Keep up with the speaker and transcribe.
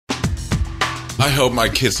I hope my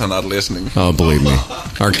kids are not listening. Oh, believe me.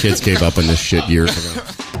 Our kids gave up on this shit years ago.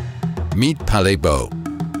 Meet Palle Bo,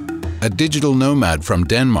 a digital nomad from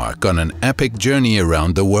Denmark on an epic journey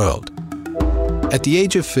around the world. At the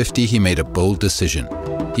age of 50, he made a bold decision.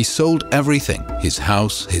 He sold everything, his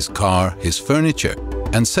house, his car, his furniture,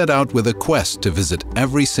 and set out with a quest to visit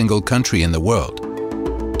every single country in the world,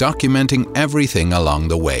 documenting everything along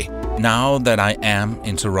the way. Now that I am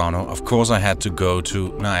in Toronto, of course I had to go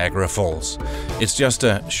to Niagara Falls. It's just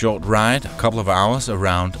a short ride, a couple of hours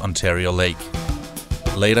around Ontario Lake.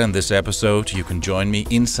 Later in this episode, you can join me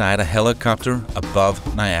inside a helicopter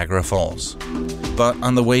above Niagara Falls. But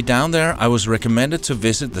on the way down there, I was recommended to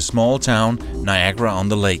visit the small town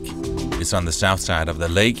Niagara-On-The-Lake. It's on the south side of the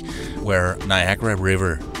lake, where Niagara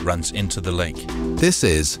River runs into the lake. This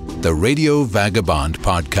is the Radio Vagabond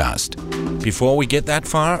podcast. Before we get that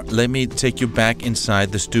far, let me take you back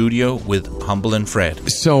inside the studio with Humble and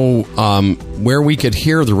Fred. So, where we could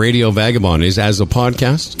hear the Radio Vagabond is as a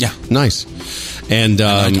podcast? Yeah. Nice. And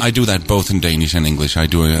I do that both in Danish and English. I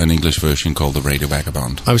do an English version called the Radio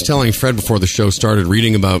Vagabond. I was telling Fred before the show started,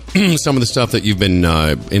 reading about some of the stuff that you've been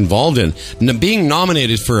involved in. Being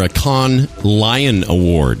nominated for a Cannes Lion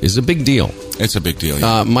Award is a big deal. It's a big deal,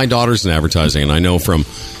 yeah. My daughter's in advertising, and I know from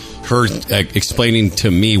her explaining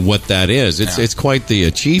to me what that is, it's quite the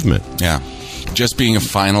achievement. Yeah. Just being a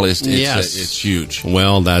finalist, it's huge.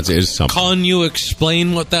 Well, that is something. Can you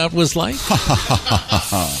explain what that was like?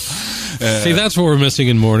 See, that's what we're missing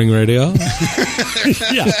in morning radio.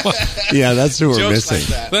 Yeah, that's what we're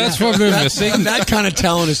missing. Like that's what we're missing. That kind of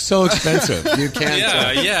talent is so expensive. You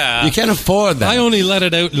can't. Yeah. You can't afford that. I only let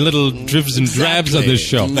it out in little dribs and drabs on this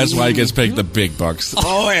show. That's why he gets paid the big bucks.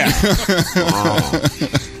 Oh yeah.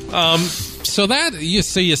 So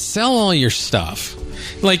you sell all your stuff.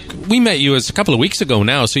 Like, we met you a couple of weeks ago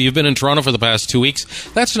now, so you've been in Toronto for the past 2 weeks.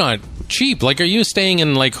 That's not cheap. Like, are you staying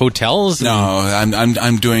in, like, hotels? No,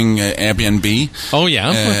 I'm doing Airbnb. Oh,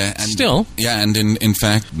 yeah? Still. Yeah, and in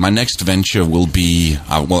fact, my next venture will be,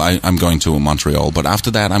 I'm going to Montreal, but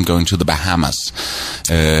after that, I'm going to the Bahamas.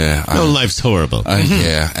 Life's horrible.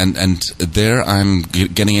 Yeah, and there I'm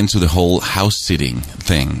getting into the whole house sitting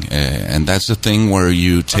thing. And that's the thing where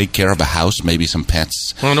you take care of a house, maybe some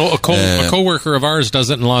pets. Well, no, a coworker of ours does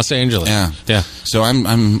it in Los Angeles. Yeah. So I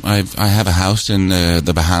have a house in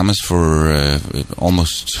the Bahamas for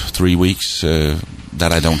almost 3 weeks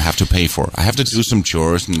that I don't have to pay for. I have to do some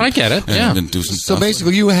chores. And, I get it. Yeah. And do some So stuff.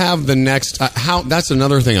 basically, you have the next. That's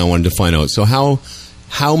another thing I wanted to find out. So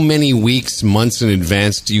how many weeks, months in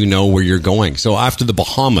advance do you know where you're going? So after the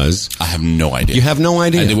Bahamas, I have no idea. You have no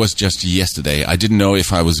idea? And it was just yesterday. I didn't know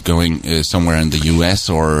if I was going somewhere in the U.S.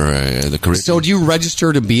 or the Caribbean. So do you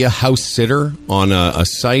register to be a house sitter on a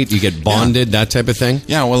site? You get bonded, that type of thing?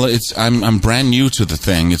 Yeah, well, I'm brand new to the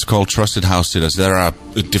thing. It's called Trusted House Sitters. There are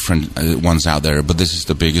different ones out there, but this is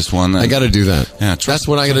the biggest one. I got to do that. Yeah, that's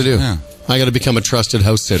what I got to do. Yeah. I got to become a trusted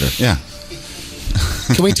house sitter. Yeah.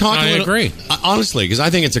 Can we talk a little? I agree. Honestly, because I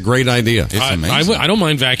think it's a great idea. It's amazing. I don't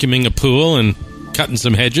mind vacuuming a pool and cutting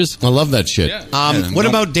some hedges. I love that shit. Yeah. What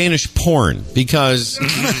about Danish porn? Because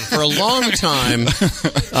for a long time,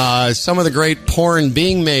 some of the great porn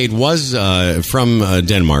being made was from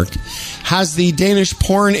Denmark. Has the Danish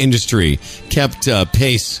porn industry kept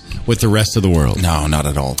pace with the rest of the world? No, not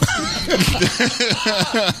at all.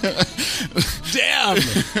 Damn!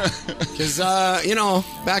 Because,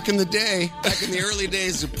 back in the day, back in the early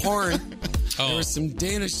days of porn, there was some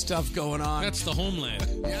Danish stuff going on. That's the homeland.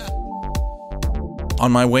 Yeah.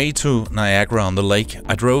 On my way to Niagara-on-the-Lake,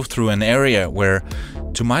 I drove through an area where,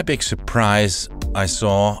 to my big surprise, I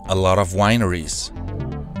saw a lot of wineries.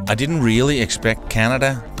 I didn't really expect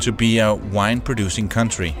Canada to be a wine-producing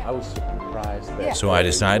country. I was surprised. So I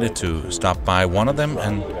decided to stop by one of them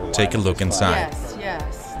and take a look inside.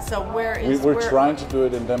 Yes. So we're trying to do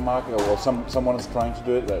it in Denmark, or someone is trying to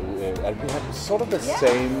do it, and we have sort of the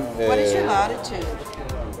same. What is your latitude?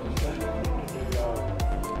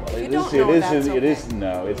 It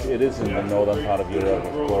is in the northern part of Europe,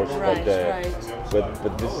 of course,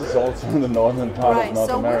 but this is also in the northern part of North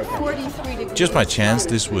America. We're 43 degrees. Just by chance,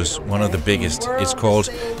 this was one of the biggest. It's called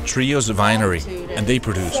Trius Winery, and they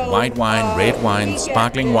produce white wine, red wine,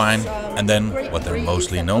 sparkling wine, and then what they're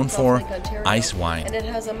mostly known for, ice wine.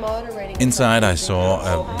 Inside I saw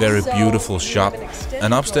a very beautiful shop,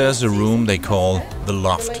 and upstairs a room they call the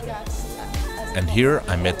Loft. And here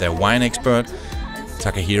I met their wine expert,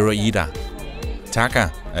 Takahiro Iida.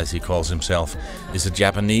 Taka, as he calls himself, is a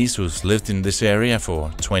Japanese who's lived in this area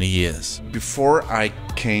for 20 years. Before I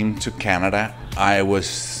came to Canada,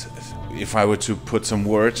 if I were to put some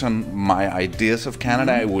words on my ideas of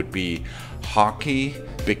Canada, it would be hockey,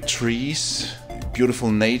 big trees,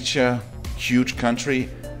 beautiful nature, huge country.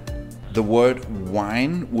 The word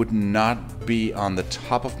wine would not be on the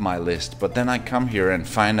top of my list, but then I come here and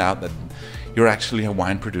find out that you're actually a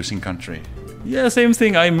wine-producing country. Yeah, same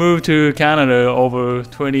thing. I moved to Canada over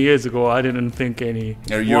 20 years ago. I didn't think any.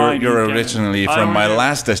 You're originally from my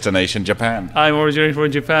last destination, Japan. I'm originally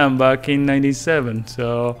from Japan back in '97.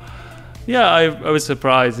 So, yeah, I was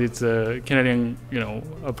surprised. It's a Canadian,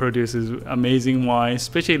 produces amazing wine,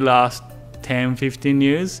 especially last 10, 15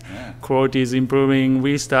 years. Yeah. Quality is improving.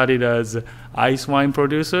 We started as ice wine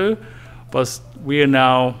producer, but we are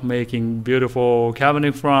now making beautiful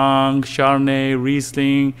Cabernet Franc, Chardonnay,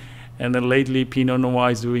 Riesling, and then lately Pinot Noir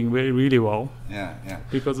is doing really well. Yeah.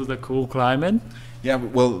 Because of the cool climate. Yeah,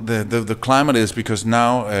 well, the climate is because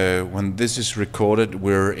now when this is recorded,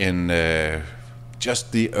 we're in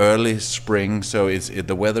just the early spring, so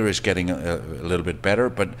the weather is getting a little bit better.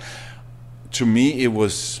 But to me,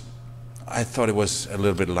 I thought it was a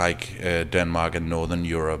little bit like Denmark and Northern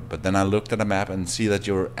Europe. But then I looked at a map and see that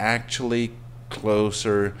you're actually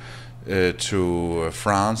closer to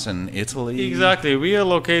France and Italy. Exactly. We are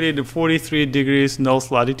located at 43 degrees north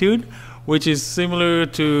latitude, which is similar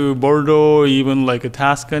to Bordeaux, even like a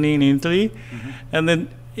Tuscany in Italy. Mm-hmm. And then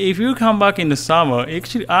if you come back in the summer,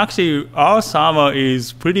 actually our summer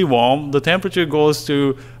is pretty warm. The temperature goes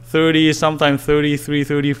to 30, sometimes 33,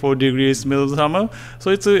 34 degrees middle of summer. So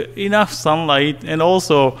it's enough sunlight, and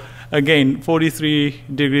also, again, 43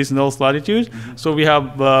 degrees north latitude. Mm-hmm. So we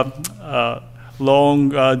have long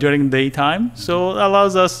during daytime. So it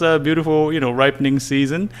allows us a beautiful, ripening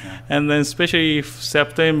season. Yeah. And then especially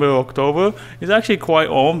September, October is actually quite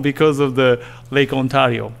warm because of the Lake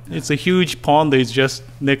Ontario. Yeah. It's a huge pond that is just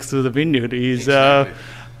next to the vineyard. It's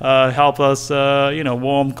help us,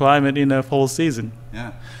 warm climate in the fall season.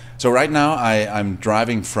 Yeah. So right now I'm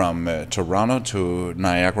driving from Toronto to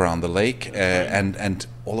Niagara-On-The-Lake, and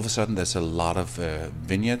all of a sudden there's a lot of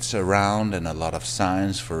vineyards around and a lot of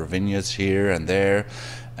signs for vineyards here and there.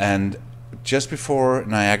 And just before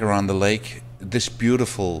Niagara-on-the-Lake, this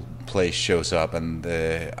beautiful place shows up, and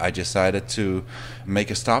I decided to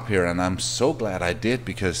make a stop here, and I'm so glad I did,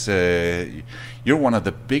 because you're one of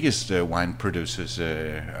the biggest wine producers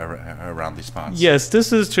around these parts. Yes,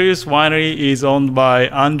 this is Trius Winery, is owned by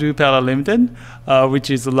Andrew Pella Limited, which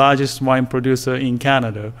is the largest wine producer in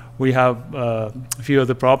Canada. We have a few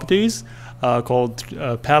other properties called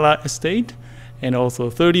Pella Estate, and also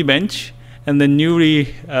 30 Bench, and the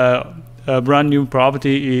newly brand new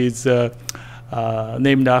property is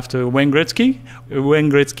named after Wayne Gretzky. Wayne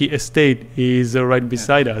Gretzky Estate is right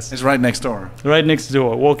beside us. It's right next door. Right next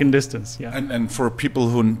door, walking distance. Yeah. And for people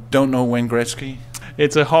who don't know Wayne Gretzky,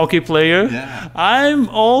 it's a hockey player. Yeah. I'm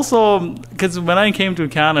also, because when I came to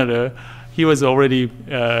Canada, he was already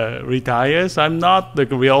retired. So I'm not the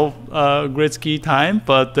real Gretzky time,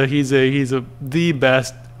 but he's the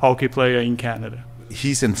best hockey player in Canada.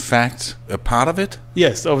 He's in fact a part of it?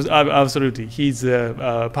 Yes, absolutely. He's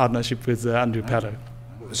a partnership with Andrew Pella.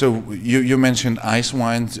 So you mentioned ice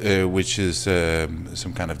wines, which is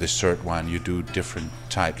some kind of dessert wine. You do different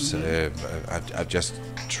types. Mm-hmm. I've just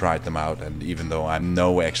tried them out, and even though I'm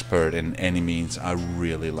no expert in any means, I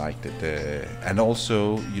really liked it. And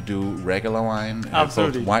also you do regular wine,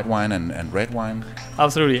 both white wine and red wine?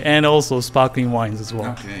 Absolutely, and also sparkling wines as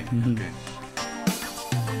well. Okay, okay.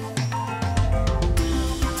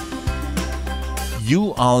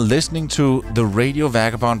 You are listening to the Radio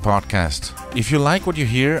Vagabond podcast. If you like what you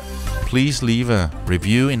hear, please leave a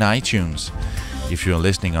review in iTunes. If you're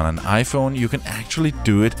listening on an iPhone, you can actually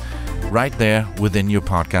do it right there within your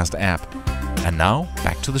podcast app. And now,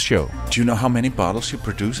 back to the show. Do you know how many bottles you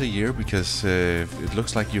produce a year? Because it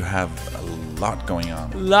looks like you have a lot going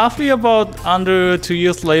on. Roughly about under 2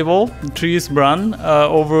 years label, Trius brand,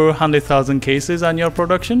 over 100,000 cases annual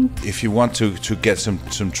production. If you want to get some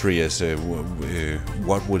Trius,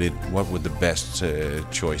 what would the best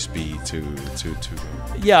choice be to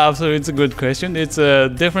Yeah, so it's a good question. It's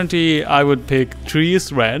definitely, I would pick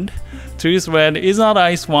Trius Red. Trius Red is not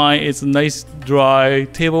ice wine. It's a nice dry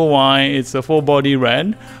table wine. It's a full-body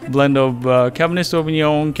red blend of Cabernet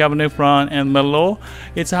Sauvignon, Cabernet Franc, and Merlot.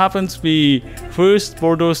 It happens to be first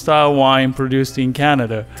Bordeaux-style wine produced in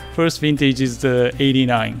Canada. First vintage is the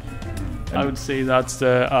 89. I would say that's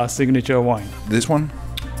the signature wine. This one?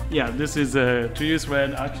 Yeah, this is a Trius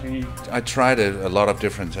Red. Actually, I tried a lot of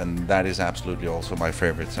different, and that is absolutely also my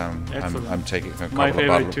favorite. I'm taking a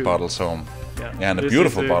couple of bottles home. Yeah, and a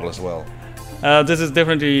beautiful bottle as well. This is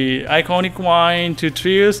definitely iconic wine to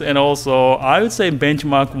Trius, and also I would say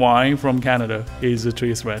benchmark wine from Canada is the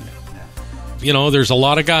Trius Red. You know, there's a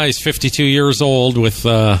lot of guys 52 years old with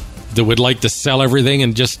that would like to sell everything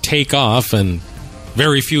and just take off, and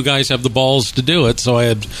very few guys have the balls to do it, so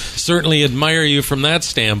I certainly admire you from that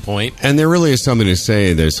standpoint. And there really is something to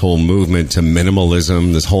say, this whole movement to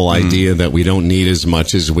minimalism, this whole idea that we don't need as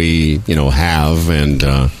much as we, have, and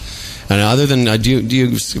other than, do you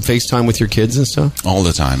FaceTime with your kids and stuff? All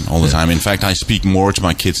the time. In fact, I speak more to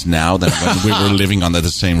my kids now than when we were living under the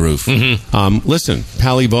same roof. Listen,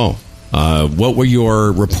 Pally Bo, what will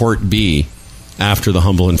your report be after the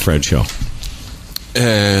Humble and Fred show?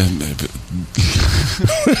 I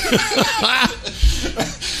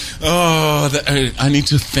need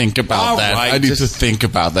to think about that. Right, I need to think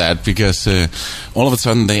about that because all of a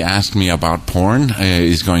sudden they asked me about porn.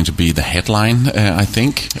 Is going to be the headline, I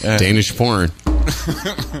think. Danish porn.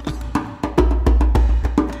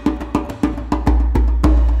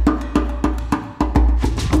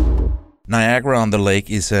 Niagara-on-the-Lake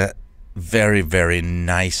is a very, very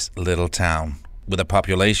nice little town with a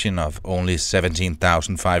population of only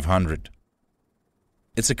 17,500.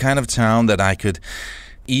 It's a kind of town that I could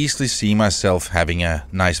easily see myself having a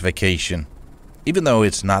nice vacation. Even though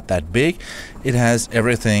it's not that big, it has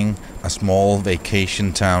everything a small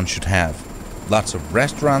vacation town should have. Lots of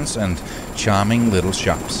restaurants and charming little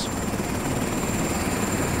shops.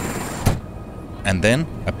 And then,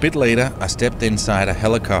 a bit later, I stepped inside a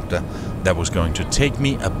helicopter that was going to take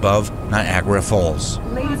me above Niagara Falls.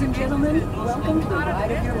 Ladies and gentlemen, welcome to the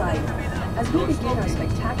ride of your life. As we begin our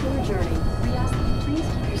spectacular journey, we ask that you please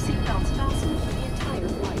keep your seatbelts fastened for the entire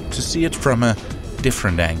flight. To see it from a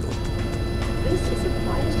different angle. This is the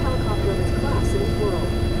quietest helicopter of its class in the world.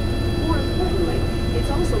 More importantly,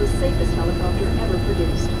 it's also the safest helicopter ever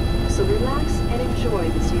produced. So relax and enjoy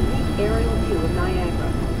this unique aerial view of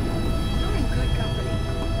Niagara. You're in good company.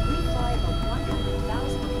 We fly about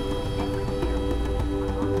 100,000 people every year.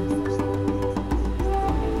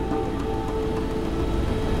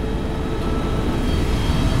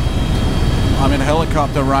 I'm in a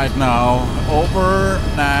helicopter right now over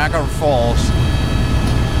Niagara Falls.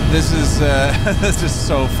 This is this is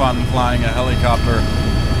so fun flying a helicopter.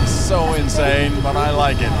 So insane, but I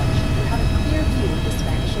like it.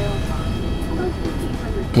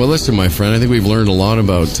 Well, listen, my friend, I think we've learned a lot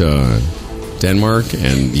about Denmark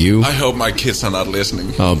and you. I hope my kids are not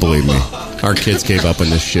listening. Oh, believe me. Our kids gave up on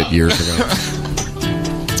this shit years ago.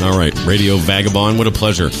 All right, Radio Vagabond, what a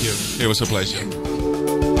pleasure. It was a pleasure.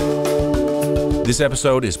 This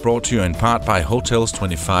episode is brought to you in part by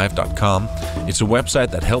Hotels25.com. It's a website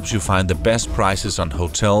that helps you find the best prices on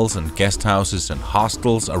hotels and guest houses and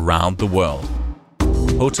hostels around the world.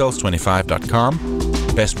 Hotels25.com,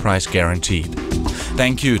 best price guaranteed.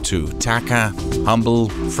 Thank you to Taka, Humble,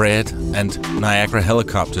 Fred, and Niagara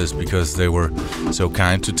Helicopters because they were so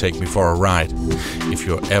kind to take me for a ride. If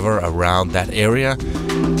you're ever around that area,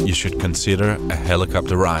 you should consider a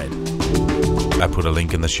helicopter ride. I put a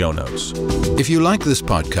link in the show notes. If you like this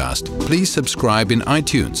podcast, please subscribe in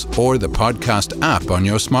iTunes or the podcast app on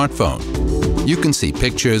your smartphone. You can see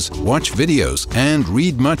pictures, watch videos, and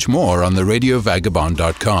read much more on the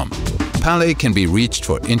radiovagabond.com. Pale can be reached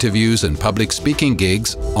for interviews and public speaking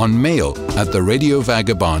gigs on mail at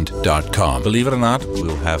theradiovagabond.com. Believe it or not,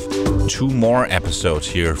 we'll have 2 more episodes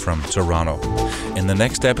here from Toronto. In the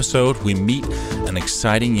next episode, we meet an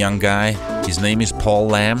exciting young guy. His name is Paul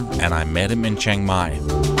Lam, and I met him in Chiang Mai.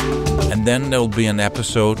 And then there will be an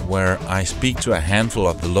episode where I speak to a handful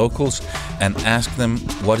of the locals and ask them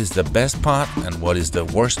what is the best part and what is the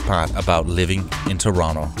worst part about living in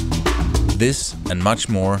Toronto. This and much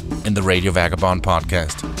more in the Radio Vagabond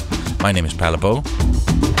podcast. My name is Pale Bo.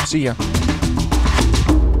 See ya.